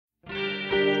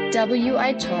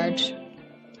WI charge.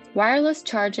 Wireless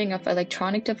charging of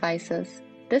electronic devices.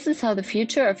 This is how the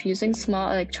future of using small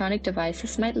electronic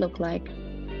devices might look like.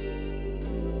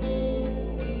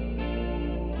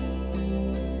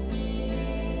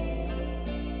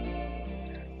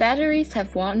 Batteries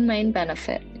have one main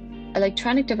benefit.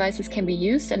 Electronic devices can be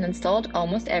used and installed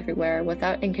almost everywhere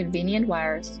without inconvenient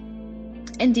wires.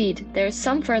 Indeed, there are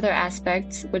some further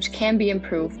aspects which can be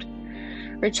improved.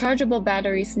 Rechargeable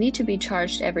batteries need to be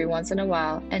charged every once in a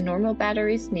while, and normal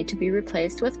batteries need to be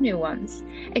replaced with new ones.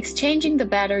 Exchanging the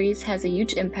batteries has a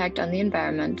huge impact on the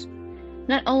environment.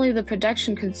 Not only the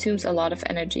production consumes a lot of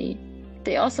energy,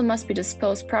 they also must be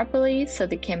disposed properly so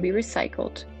they can be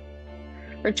recycled.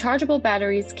 Rechargeable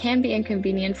batteries can be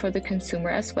inconvenient for the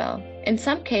consumer as well. In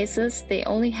some cases, they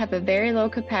only have a very low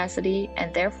capacity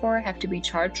and therefore have to be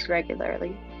charged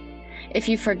regularly. If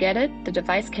you forget it, the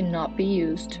device cannot be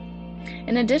used.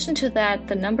 In addition to that,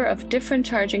 the number of different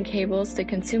charging cables the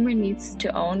consumer needs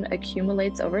to own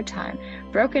accumulates over time.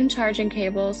 Broken charging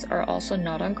cables are also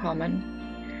not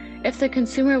uncommon. If the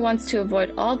consumer wants to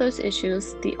avoid all those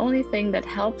issues, the only thing that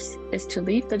helps is to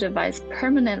leave the device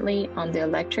permanently on the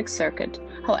electric circuit.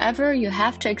 However, you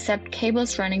have to accept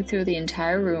cables running through the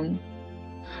entire room.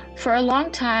 For a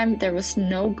long time, there was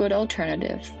no good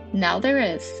alternative. Now there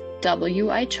is.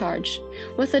 WI charge.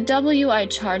 With the WI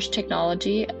charge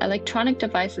technology, electronic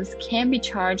devices can be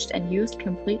charged and used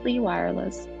completely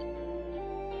wireless.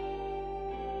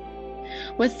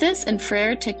 With this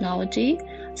infrared technology,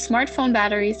 smartphone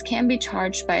batteries can be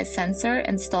charged by a sensor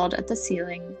installed at the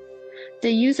ceiling.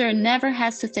 The user never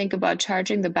has to think about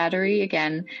charging the battery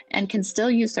again and can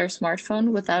still use their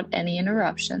smartphone without any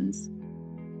interruptions.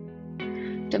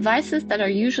 Devices that are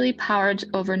usually powered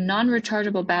over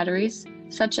non-rechargeable batteries,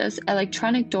 such as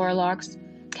electronic door locks,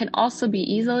 can also be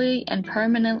easily and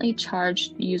permanently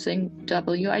charged using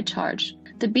WI charge.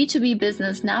 The B2B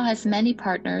business now has many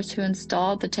partners who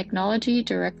install the technology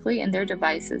directly in their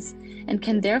devices and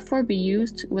can therefore be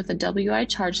used with a WI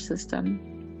charge system.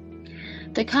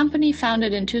 The company,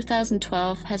 founded in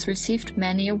 2012, has received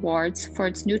many awards for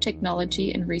its new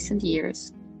technology in recent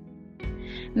years.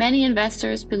 Many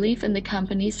investors believe in the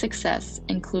company's success,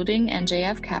 including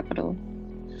NJF Capital.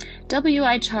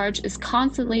 WI Charge is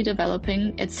constantly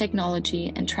developing its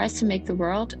technology and tries to make the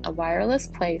world a wireless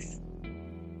place.